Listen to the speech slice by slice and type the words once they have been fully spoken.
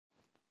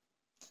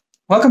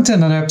Welcome to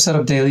another episode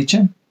of Daily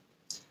Gym.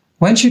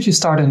 When should you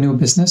start a new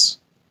business,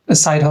 a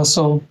side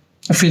hustle,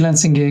 a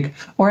freelancing gig,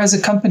 or as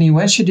a company,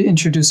 when should you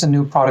introduce a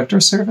new product or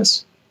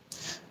service?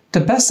 The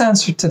best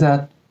answer to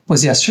that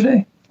was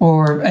yesterday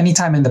or any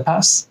time in the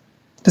past.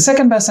 The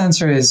second best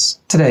answer is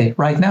today,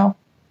 right now.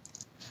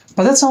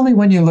 But that's only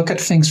when you look at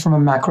things from a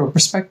macro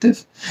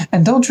perspective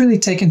and don't really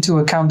take into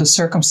account the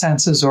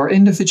circumstances or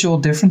individual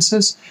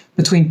differences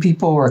between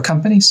people or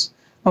companies.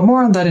 But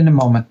more on that in a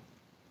moment.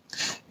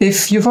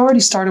 If you've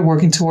already started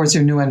working towards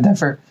your new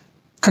endeavor,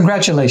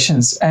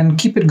 congratulations and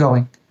keep it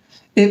going.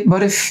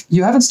 But if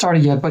you haven't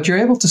started yet, but you're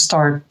able to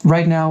start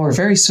right now or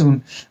very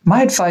soon,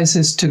 my advice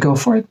is to go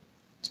for it.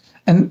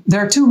 And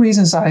there are two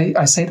reasons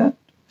I say that.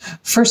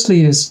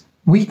 Firstly is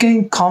we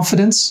gain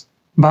confidence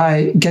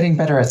by getting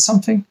better at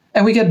something,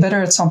 and we get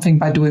better at something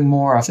by doing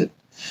more of it.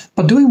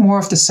 But doing more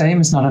of the same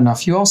is not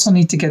enough. You also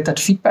need to get that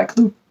feedback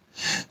loop.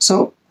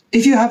 So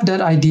if you have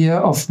that idea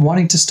of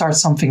wanting to start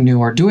something new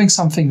or doing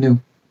something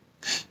new,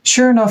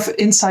 sure enough,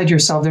 inside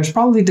yourself, there's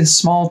probably this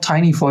small,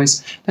 tiny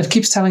voice that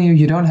keeps telling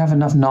you don't have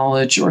enough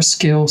knowledge or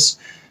skills,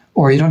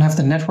 or you don't have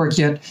the network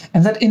yet,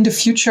 and that in the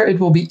future it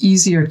will be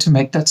easier to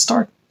make that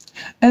start.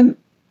 And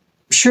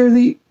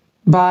surely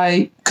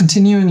by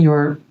continuing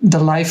the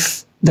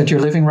life that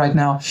you're living right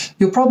now,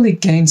 you'll probably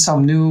gain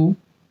some new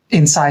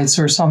insights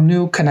or some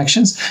new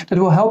connections that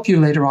will help you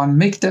later on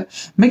make the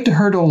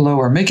hurdle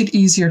lower, make it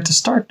easier to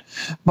start.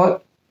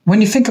 But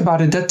when you think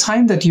about it, that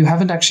time that you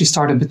haven't actually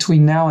started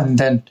between now and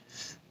then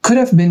could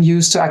have been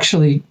used to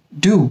actually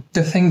do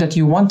the thing that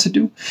you want to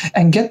do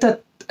and get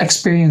that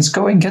experience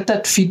going, get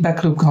that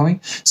feedback loop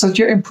going so that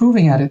you're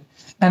improving at it.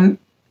 And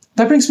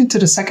that brings me to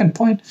the second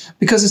point,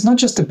 because it's not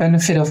just the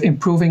benefit of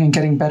improving and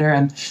getting better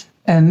and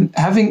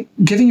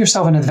giving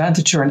yourself an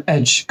advantage or an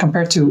edge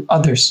compared to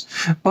others,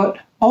 but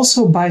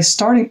also by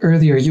starting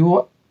earlier, you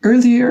will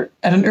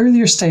at an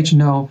earlier stage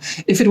know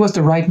if it was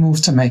the right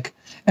move to make.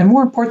 And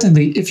more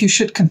importantly, if you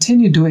should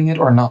continue doing it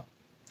or not.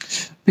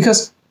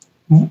 Because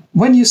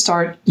when you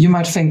start, you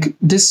might think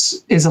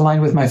this is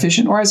aligned with my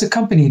vision, or as a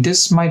company,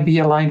 this might be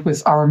aligned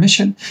with our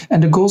mission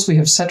and the goals we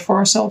have set for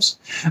ourselves.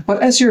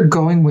 But as you're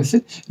going with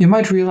it, you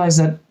might realize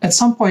that at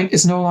some point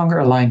it's no longer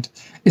aligned.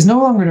 It's no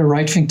longer the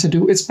right thing to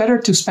do. It's better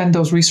to spend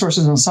those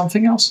resources on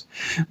something else.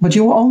 But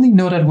you will only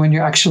know that when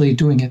you're actually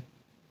doing it.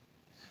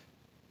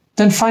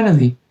 Then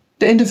finally,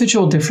 the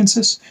individual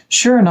differences.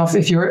 Sure enough,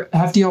 if you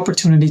have the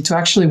opportunity to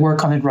actually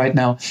work on it right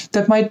now,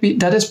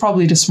 that is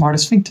probably the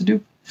smartest thing to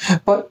do.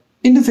 But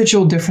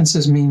individual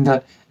differences mean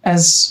that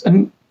as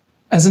an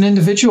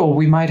individual,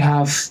 we might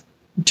have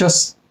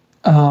just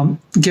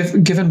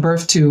given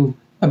birth to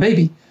a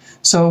baby.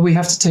 So we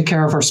have to take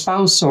care of our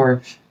spouse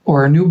or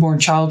a newborn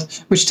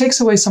child, which takes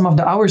away some of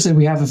the hours that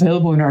we have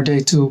available in our day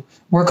to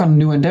work on a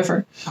new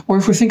endeavor. Or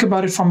if we think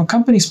about it from a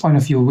company's point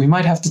of view, we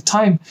might have the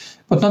time,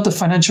 but not the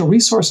financial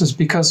resources,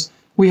 because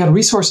we had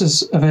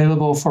resources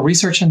available for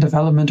research and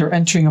development or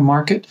entering a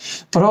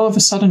market, but all of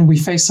a sudden we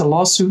faced a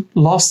lawsuit,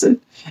 lost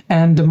it,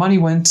 and the money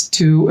went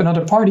to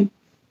another party.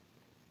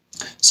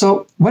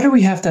 So whether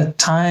we have that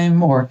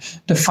time or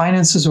the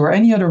finances or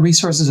any other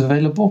resources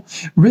available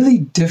really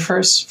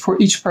differs for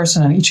each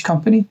person and each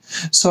company.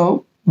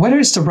 So whether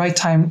it's the right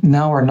time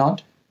now or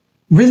not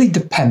really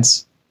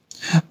depends.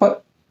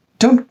 But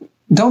don't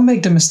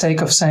make the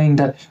mistake of saying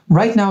that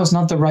right now is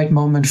not the right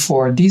moment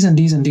for these and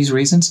these and these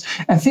reasons,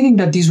 and thinking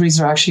that these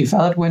reasons are actually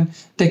valid when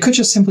they could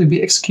just simply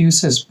be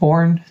excuses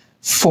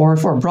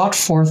brought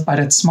forth by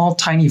that small,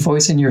 tiny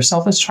voice in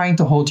yourself that's trying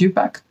to hold you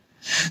back.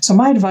 So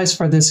my advice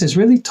for this is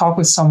really talk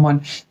with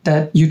someone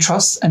that you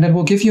trust and that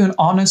will give you an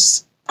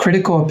honest,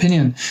 critical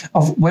opinion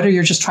of whether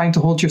you're just trying to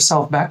hold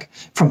yourself back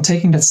from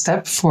taking that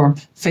step for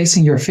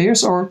facing your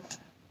fears or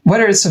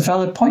whether it's a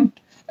valid point.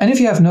 And if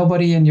you have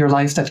nobody in your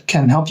life that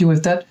can help you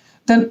with that,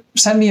 then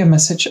send me a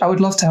message. I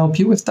would love to help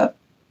you with that.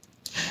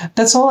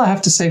 That's all I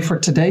have to say for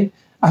today.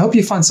 I hope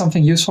you find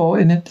something useful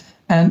in it,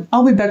 and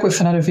I'll be back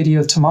with another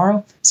video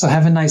tomorrow. So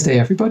have a nice day,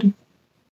 everybody.